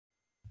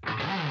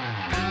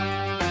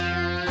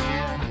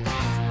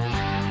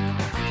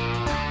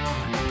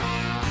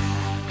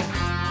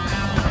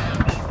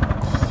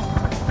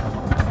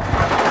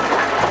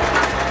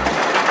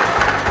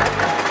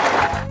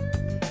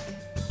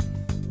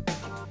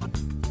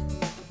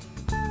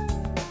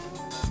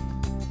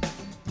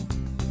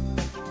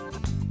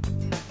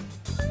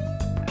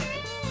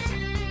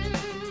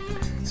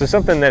So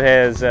something that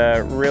has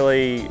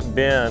really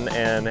been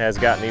and has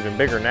gotten even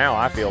bigger now,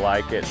 I feel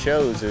like, at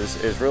shows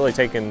is really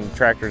taking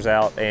tractors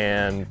out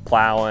and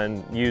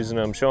plowing, using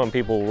them, showing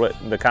people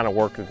the kind of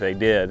work that they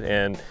did.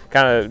 And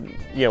kind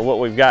of, what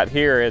we've got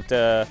here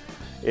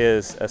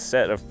is a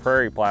set of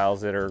prairie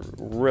plows that are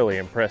really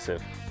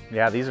impressive.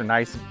 Yeah, these are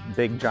nice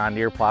big John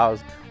Deere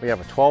plows. We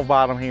have a 12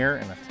 bottom here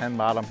and a 10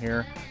 bottom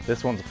here.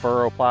 This one's a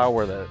furrow plow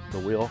where the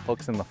wheel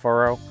hooks in the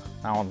furrow.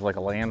 That one's like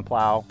a land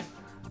plow.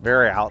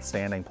 Very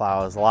outstanding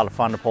plows. A lot of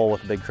fun to pull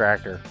with a big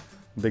tractor,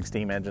 big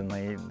steam engine.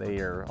 They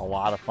are a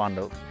lot of fun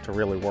to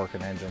really work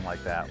an engine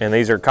like that. And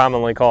these are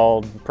commonly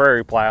called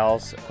prairie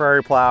plows.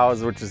 Prairie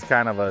plows, which is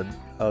kind of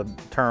a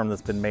term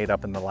that's been made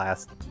up in the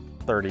last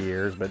 30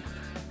 years, but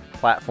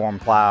platform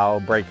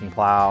plow, braking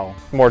plow.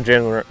 More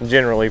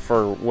generally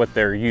for what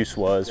their use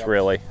was, yep.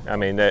 Really. I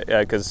mean,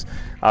 because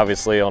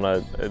obviously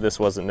this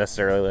wasn't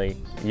necessarily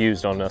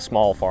used on a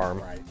small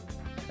farm. Right.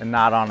 And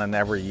not on an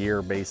every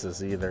year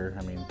basis either.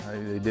 I mean,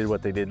 they did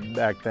what they did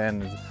back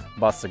then, is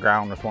bust the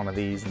ground with one of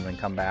these and then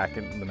come back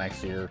in the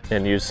next year.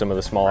 And use some of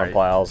the smaller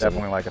plows.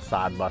 Definitely like a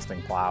sod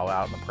busting plow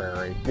out in the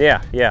prairie.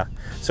 Yeah, yeah.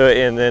 So,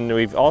 and then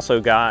we've also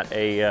got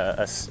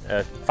a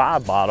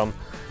 5 bottom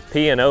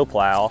P&O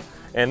plow.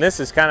 And this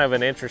is kind of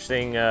an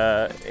interesting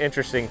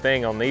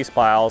thing on these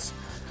plows.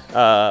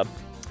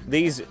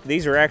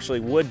 These are actually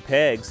wood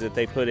pegs that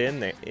they put in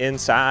there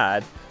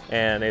inside,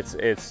 and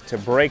it's to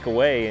break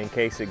away in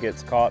case it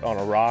gets caught on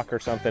a rock or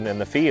something in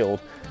the field.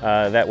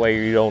 That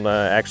way you don't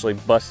actually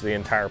bust the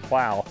entire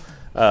plow.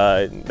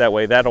 That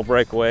way that'll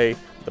break away,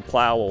 the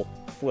plow will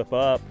flip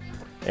up,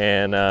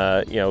 and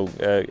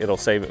it'll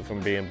save it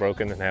from being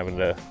broken and having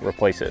to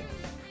replace it.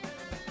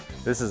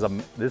 This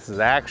is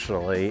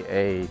actually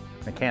a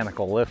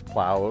mechanical lift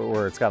plow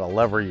where it's got a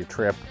lever you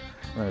trip,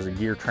 and there's a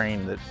gear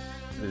train that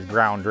is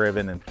ground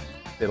driven, and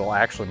it'll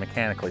actually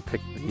mechanically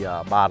pick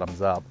the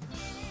bottoms up.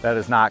 That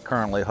is not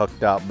currently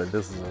hooked up, but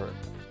this is a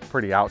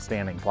pretty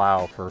outstanding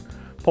plow for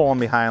pulling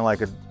behind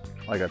like a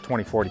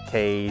 2040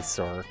 Case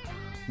or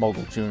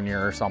Mogul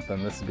Junior or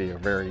something. This would be a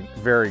very,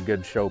 very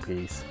good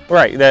showpiece.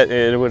 Right, that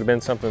it would have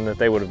been something that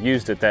they would have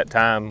used at that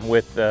time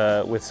with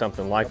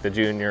something like the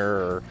Junior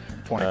or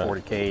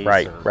 2040 Case.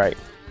 Right, or right.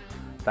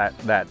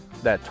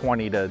 That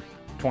 20 to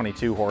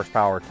 22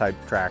 horsepower type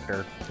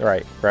tractor.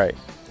 Right, right.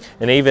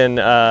 And even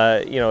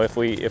if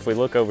we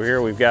look over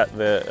here, we've got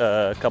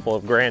the couple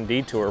of Grand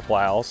Detour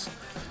plows,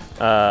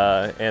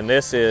 and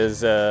this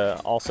is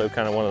also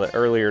kind of one of the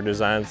earlier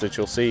designs that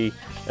you'll see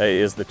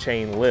is the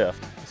chain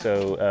lift.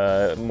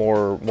 So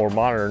more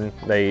modern,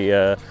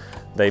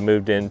 they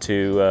moved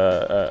into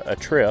a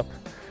trip,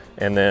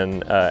 and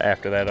then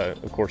after that,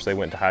 of course, they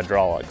went to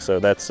hydraulic. So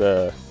that's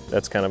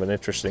kind of an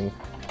interesting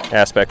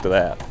aspect of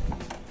that.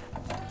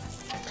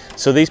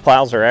 So these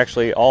plows are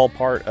actually all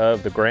part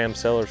of the Graham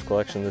Sellers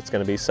collection that's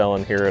going to be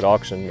selling here at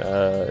auction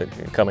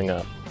coming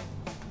up.